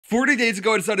40 days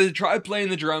ago, I decided to try playing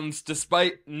the drums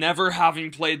despite never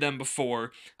having played them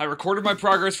before. I recorded my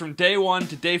progress from day 1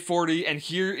 to day 40, and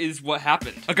here is what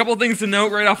happened. A couple things to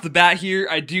note right off the bat here.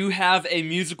 I do have a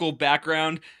musical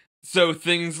background, so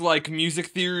things like music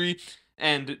theory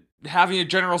and having a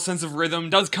general sense of rhythm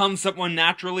does come somewhat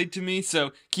naturally to me,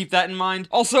 so keep that in mind.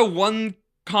 Also, one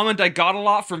comment I got a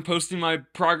lot from posting my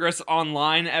progress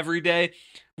online every day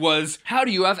was, how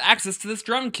do you have access to this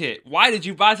drum kit? Why did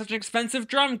you buy such an expensive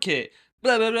drum kit?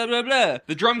 Blah, blah, blah, blah, blah.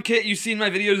 The drum kit you see in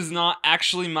my videos is not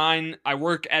actually mine. I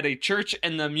work at a church,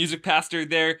 and the music pastor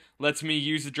there lets me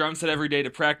use the drum set every day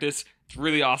to practice. It's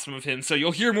really awesome of him, so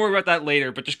you'll hear more about that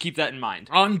later, but just keep that in mind.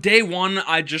 On day 1,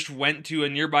 I just went to a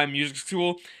nearby music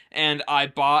school, and I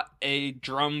bought a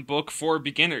drum book for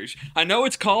beginners. I know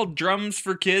it's called Drums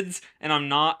for Kids, and I'm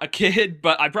not a kid,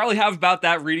 but I probably have about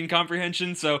that reading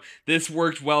comprehension, so this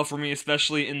worked well for me,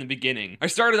 especially in the beginning. I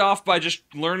started off by just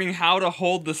learning how to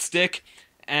hold the stick,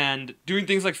 and doing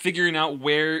things like figuring out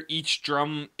where each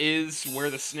drum is, where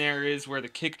the snare is, where the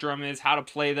kick drum is, how to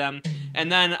play them.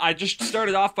 And then I just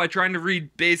started off by trying to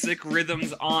read basic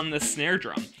rhythms on the snare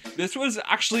drum. This was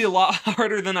actually a lot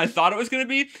harder than I thought it was going to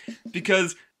be,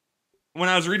 because when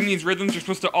I was reading these rhythms, you're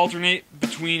supposed to alternate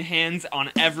between hands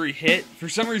on every hit. For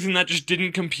some reason, that just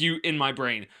didn't compute in my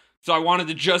brain. So I wanted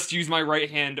to just use my right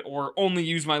hand or only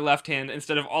use my left hand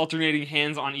instead of alternating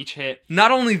hands on each hit.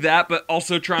 Not only that, but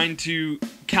also trying to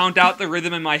count out the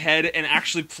rhythm in my head and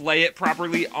actually play it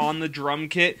properly on the drum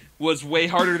kit was way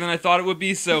harder than I thought it would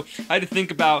be. So I had to think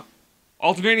about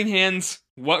alternating hands,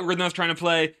 what rhythm I was trying to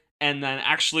play, and then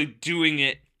actually doing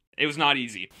it. It was not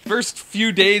easy. First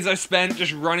few days I spent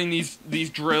just running these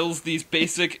drills, these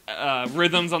basic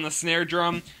rhythms on the snare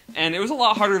drum, and it was a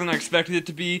lot harder than I expected it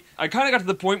to be. I kind of got to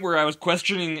the point where I was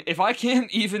questioning, if I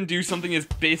can't even do something as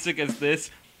basic as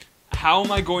this, how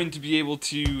am I going to be able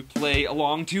to play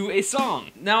along to a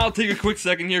song? Now I'll take a quick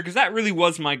second here, because that really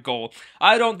was my goal.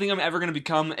 I don't think I'm ever going to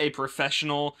become a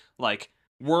professional, like,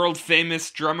 world-famous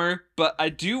drummer, but I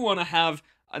do want to have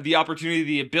the opportunity,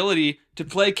 the ability to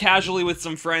play casually with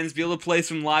some friends, be able to play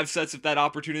some live sets if that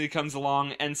opportunity comes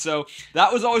along, and so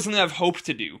that was always something I've hoped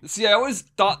to do. See, I always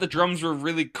thought the drums were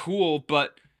really cool,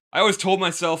 but I always told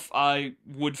myself I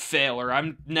would fail, or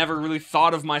I never really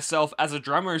thought of myself as a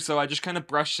drummer, so I just kind of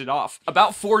brushed it off.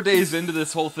 About 4 days into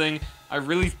this whole thing, I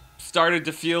really started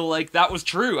to feel like that was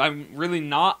true. I'm really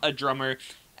not a drummer,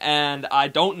 and I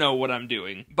don't know what I'm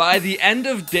doing. By the end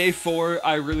of day 4,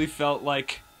 I really felt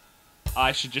like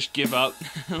I should just give up.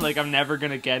 Like, I'm never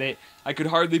gonna get it. I could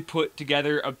hardly put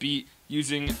together a beat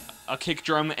using a kick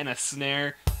drum and a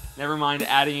snare, never mind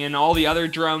adding in all the other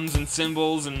drums and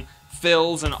cymbals and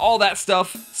fills and all that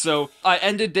stuff. So I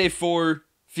ended day 4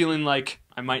 feeling like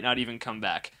I might not even come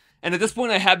back. And at this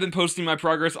point, I had been posting my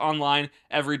progress online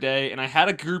every day, and I had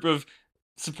a group of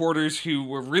supporters who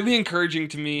were really encouraging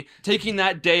to me, taking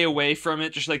that day away from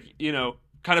it, just like, you know,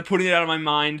 kind of putting it out of my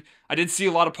mind. I did see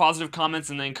a lot of positive comments,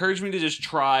 and they encouraged me to just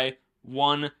try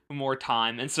one more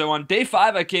time. And so on day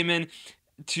 5, I came in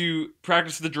to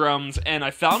practice the drums, and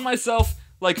I found myself,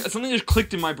 like, something just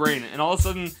clicked in my brain, and all of a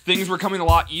sudden, things were coming a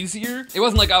lot easier. It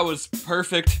wasn't like I was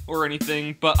perfect or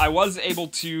anything, but I was able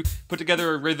to put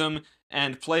together a rhythm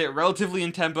and play it relatively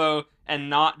in tempo, and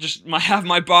not just have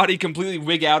my body completely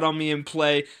wig out on me and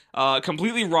play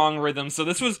completely wrong rhythm. So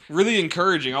this was really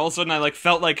encouraging. All of a sudden I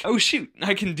felt like, oh shoot,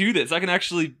 I can do this. I can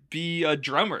actually be a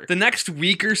drummer. The next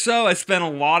week or so, I spent a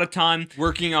lot of time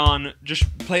working on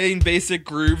just playing basic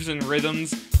grooves and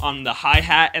rhythms on the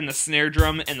hi-hat and the snare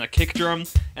drum and the kick drum.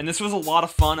 And this was a lot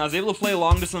of fun. I was able to play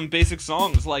along to some basic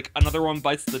songs like Another One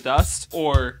Bites the Dust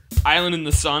or Island in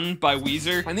the Sun by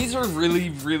Weezer. And these are really,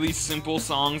 really simple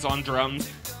songs on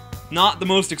drums. Not the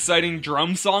most exciting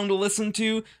drum song to listen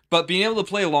to, but being able to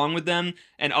play along with them,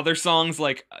 and other songs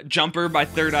like Jumper by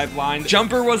Third Eye Blind.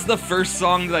 Jumper was the first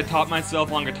song that I taught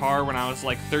myself on guitar when I was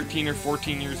like 13 or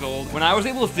 14 years old. When I was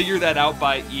able to figure that out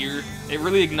by ear, it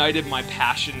really ignited my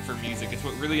passion for music. It's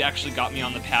what really actually got me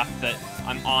on the path that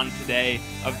I'm on today,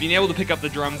 of being able to pick up the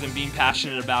drums and being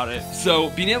passionate about it. So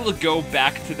being able to go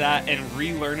back to that and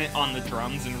relearn it on the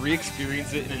drums and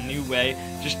re-experience it in a new way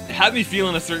just had me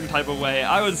feeling a certain type of way.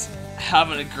 I was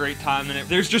having a great time in it.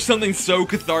 There's just something so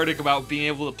cathartic about being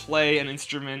able to play an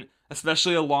instrument,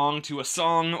 especially along to a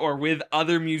song or with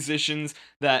other musicians,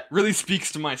 that really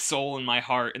speaks to my soul and my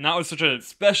heart. And that was such a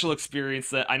special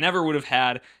experience that I never would have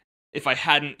had if I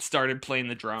hadn't started playing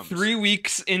the drums. 3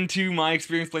 weeks into my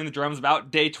experience playing the drums,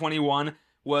 about day 21,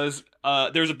 was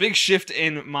there was a big shift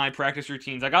in my practice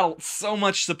routines. I got so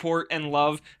much support and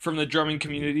love from the drumming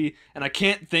community, and I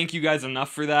can't thank you guys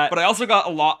enough for that. But I also got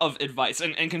a lot of advice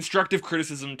and constructive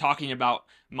criticism talking about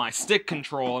my stick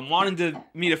control and wanted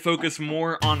me to focus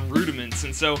more on rudiments.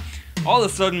 And so all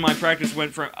of a sudden my practice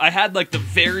went from, I had like the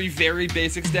very, very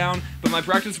basics down, but my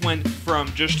practice went from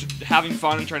just having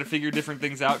fun and trying to figure different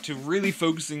things out to really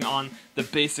focusing on the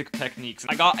basic techniques.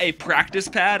 I got a practice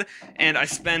pad and I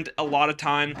spent a lot of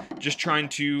time just trying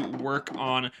to work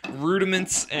on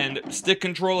rudiments and stick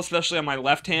control, especially on my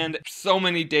left hand. So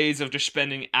many days of just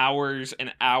spending hours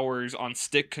and hours on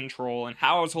stick control and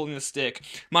how I was holding the stick.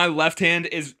 My left hand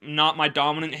is not my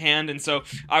dominant hand, and so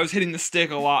I was hitting the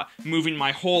stick a lot, moving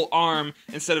my whole arm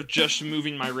instead of just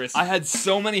moving my wrist. I had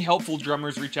so many helpful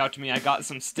drummers reach out to me. I got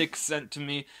some sticks sent to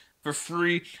me for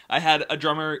free. I had a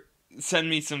drummer send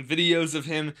me some videos of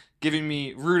him giving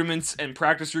me rudiments and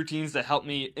practice routines that help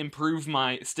me improve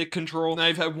my stick control. And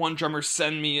I've had one drummer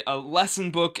send me a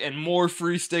lesson book and more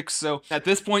free sticks. So at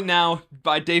this point now,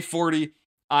 by day 40,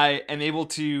 I am able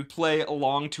to play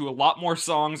along to a lot more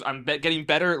songs. I'm getting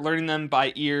better at learning them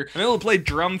by ear. I'm able to play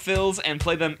drum fills and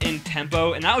play them in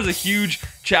tempo, and that was a huge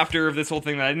chapter of this whole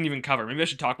thing that I didn't even cover. Maybe I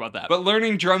should talk about that. But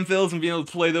learning drum fills and being able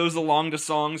to play those along to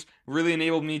songs really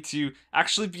enabled me to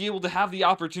actually be able to have the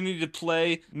opportunity to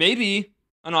play maybe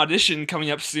an audition coming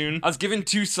up soon. I was given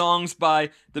 2 songs by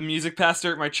the music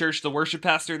pastor at my church, the worship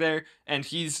pastor there, and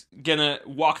he's gonna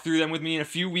walk through them with me in a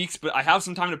few weeks, but I have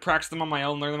some time to practice them on my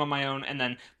own, learn them on my own, and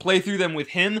then play through them with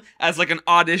him as like an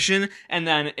audition, and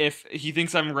then if he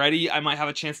thinks I'm ready, I might have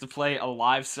a chance to play a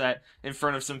live set in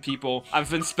front of some people. I've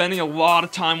been spending a lot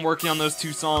of time working on those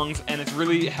 2 songs, and it's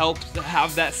really helped to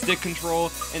have that stick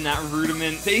control and that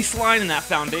rudiment baseline and that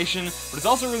foundation, but it's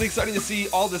also really exciting to see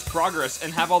all this progress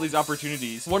and have all these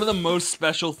opportunities. One of the most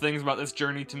special things about this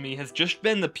journey to me has just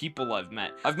been the people I've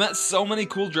met. I've met so many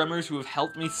cool drummers who have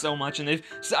helped me so much, and they've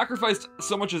sacrificed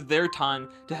so much of their time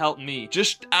to help me,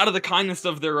 just out of the kindness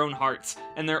of their own hearts.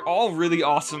 And they're all really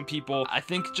awesome people. I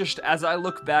think just as I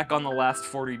look back on the last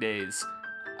 40 days,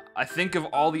 I think of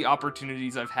all the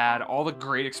opportunities I've had, all the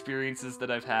great experiences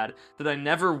that I've had, that I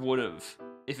never would have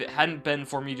if it hadn't been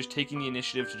for me just taking the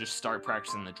initiative to just start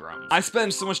practicing the drums. I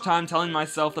spend so much time telling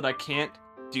myself that I can't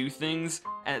do things,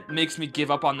 and it makes me give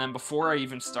up on them before I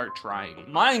even start trying.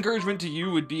 My encouragement to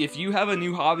you would be, if you have a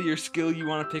new hobby or skill you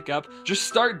want to pick up, just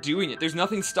start doing it. There's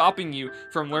nothing stopping you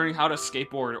from learning how to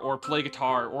skateboard or play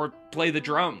guitar or play the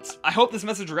drums. I hope this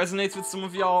message resonates with some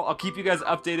of y'all. I'll keep you guys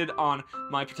updated on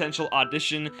my potential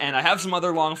audition, and I have some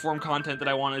other long form content that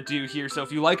I want to do here, so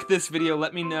if you like this video,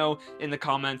 let me know in the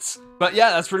comments. But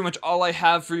yeah, that's pretty much all I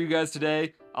have for you guys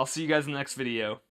today. I'll see you guys in the next video.